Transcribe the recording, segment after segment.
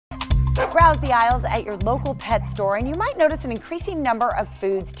Browse the aisles at your local pet store and you might notice an increasing number of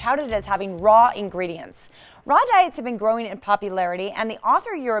foods touted as having raw ingredients. Raw diets have been growing in popularity, and the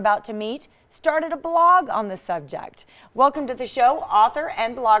author you're about to meet started a blog on the subject. Welcome to the show, author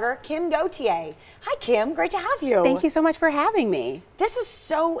and blogger Kim Gauthier. Hi Kim, great to have you. Thank you so much for having me. This is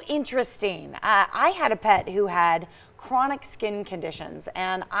so interesting. I had a pet who had chronic skin conditions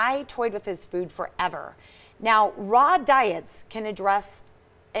and I toyed with his food forever. Now, raw diets can address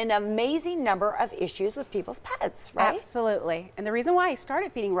an amazing number of issues with people's pets, right? Absolutely. And the reason why I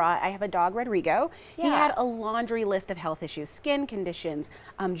started feeding raw, I have a dog, Rodrigo. Yeah. He had a laundry list of health issues, skin conditions,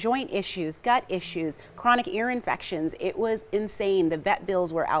 joint issues, gut issues, chronic ear infections. It was insane. The vet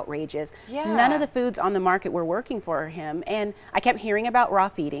bills were outrageous. Yeah. None of the foods on the market were working for him. And I kept hearing about raw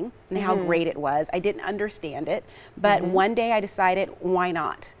feeding and how great it was. I didn't understand it. But one day I decided, why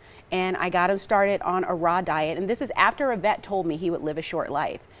not? And I got him started on a raw diet. And this is after a vet told me he would live a short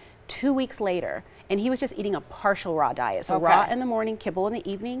life. 2 weeks later, and he was just eating a partial raw diet. So raw in the morning, kibble in the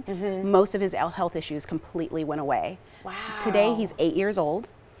evening. Most of his health issues completely went away. Wow. Today, he's 8 years old.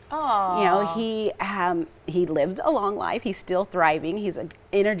 Oh. You know, he lived a long life. He's still thriving. He's an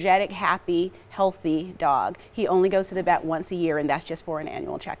energetic, happy, healthy dog. He only goes to the vet once a year, and that's just for an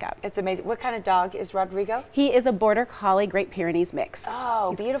annual checkup. It's amazing. What kind of dog is Rodrigo? He is a Border Collie Great Pyrenees mix.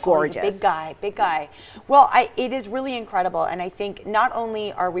 Oh, he's beautiful. Gorgeous. He's a big guy, big guy. Well, it is really incredible, and I think not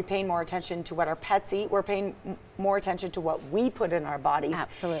only are we paying more attention to what our pets eat, we're paying more attention to what we put in our bodies.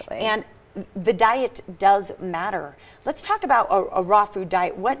 Absolutely. And the diet does matter. Let's talk about a raw food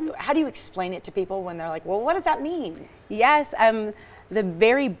diet. How do you explain it to people when they're like, well, what does that mean? Yes, the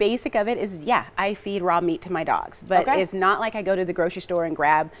very basic of it is, yeah, I feed raw meat to my dogs, but it's not like I go to the grocery store and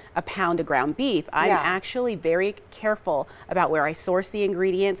grab a pound of ground beef. I'm actually very careful about where I source the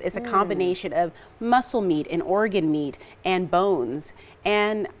ingredients. It's a combination of muscle meat and organ meat and bones.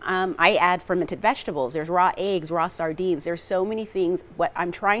 And I add fermented vegetables. There's raw eggs, raw sardines. There's so many things. What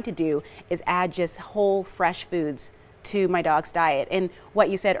I'm trying to do is add just whole, fresh foods to my dog's diet. And what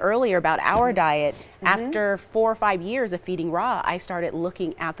you said earlier about our diet, after 4 or 5 years of feeding raw, I started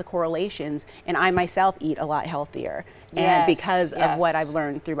looking at the correlations, and I myself eat a lot healthier. And because of what I've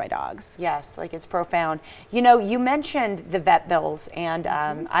learned through my dogs. Yes, like it's profound. You know, you mentioned the vet bills, and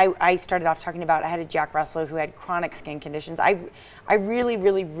I started off talking about, I had a Jack Russell who had chronic skin conditions. I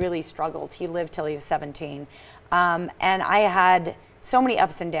really struggled. He lived till he was 17. And I had so many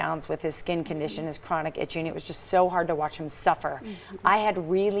ups and downs with his skin condition, his chronic itching. It was just so hard to watch him suffer. I had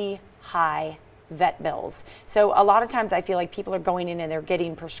really high vet bills. So a lot of times I feel like people are going in and they're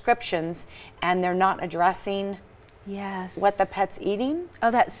getting prescriptions and they're not addressing what the pet's eating.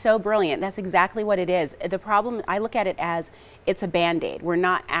 Oh, that's so brilliant. That's exactly what it is. The problem, I look at it as it's a Band-Aid. We're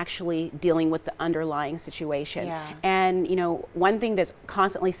not actually dealing with the underlying situation. And you know, one thing that's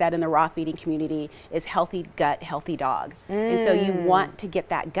constantly said in the raw feeding community is healthy gut, healthy dog. And so you want to get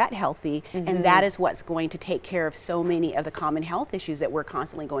that gut healthy, and that is what's going to take care of so many of the common health issues that we're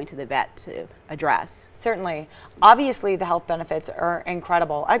constantly going to the vet to address. Certainly. Obviously, the health benefits are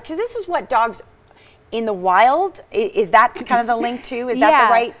incredible. Because this is what dogs in the wild, is that kind of the link too? Is that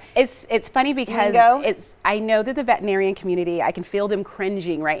the right? It's funny because I know that the veterinarian community, I can feel them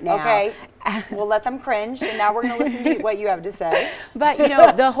cringing right now. Okay, we'll let them cringe, and now we're going to listen to what you have to say. But you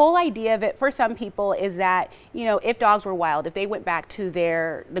know, the whole idea of it for some people is that, you know, if dogs were wild, if they went back to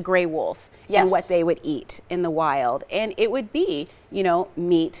the gray wolf and what they would eat in the wild, and it would be, you know,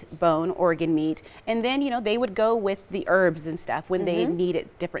 meat, bone, organ meat, and then, you know, they would go with the herbs and stuff when they needed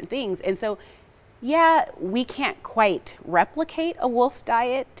different things. And so, yeah, we can't quite replicate a wolf's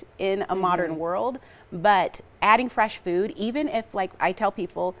diet in a modern world, but adding fresh food, even if, like I tell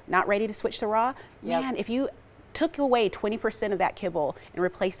people, not ready to switch to raw, man, if you took away 20% of that kibble and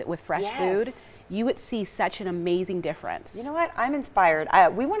replaced it with fresh food, you would see such an amazing difference. You know what? I'm inspired.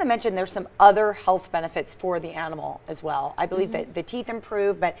 We want to mention there's some other health benefits for the animal as well. I believe that the teeth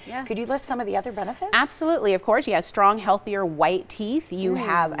improve, but could you list some of the other benefits? Absolutely. Of course, you have strong, healthier white teeth. You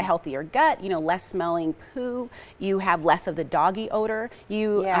have a healthier gut, you know, less smelling poo. You have less of the doggy odor.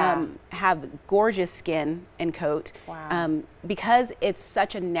 You have gorgeous skin and coat. Wow. Because it's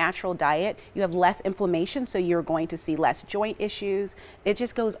such a natural diet, you have less inflammation, so you're going to see less joint issues. It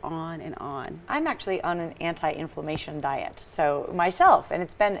just goes on and on. I'm actually on an anti-inflammation diet, so myself, and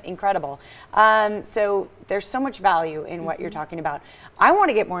it's been incredible. So there's so much value in what you're talking about. I want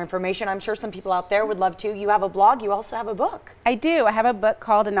to get more information. I'm sure some people out there would love to. You have a blog, you also have a book. I do. I have a book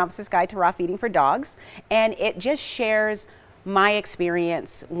called A Novice's Guide to Raw Feeding for Dogs, and it just shares my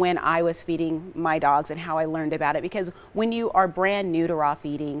experience when I was feeding my dogs and how I learned about it, because when you are brand new to raw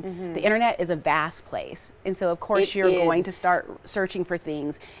feeding, the internet is a vast place. And so of course you're going to start searching for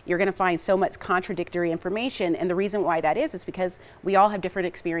things. You're going to find so much contradictory information. And the reason why that is because we all have different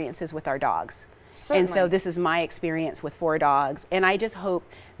experiences with our dogs. Certainly. And so this is my experience with 4 dogs. And I just hope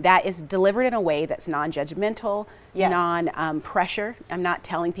that is delivered in a way that's non-judgmental, non-pressure. I'm not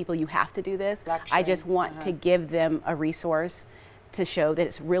telling people you have to do this. I just want to give them a resource to show that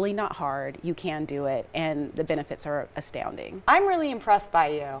it's really not hard. You can do it, and the benefits are astounding. I'm really impressed by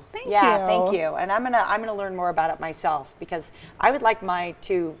you. Thank you. Thank you. And I'm gonna learn more about it myself, because I would like my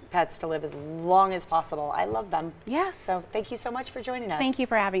 2 pets to live as long as possible. I love them. Yes. So thank you so much for joining us. Thank you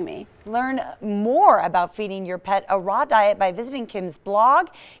for having me. Learn more about feeding your pet a raw diet by visiting Kim's blog,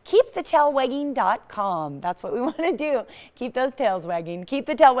 keepthetailwagging.com. That's what we want to do. Keep those tails wagging. Keep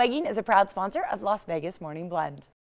the Tail Wagging is a proud sponsor of Las Vegas Morning Blend.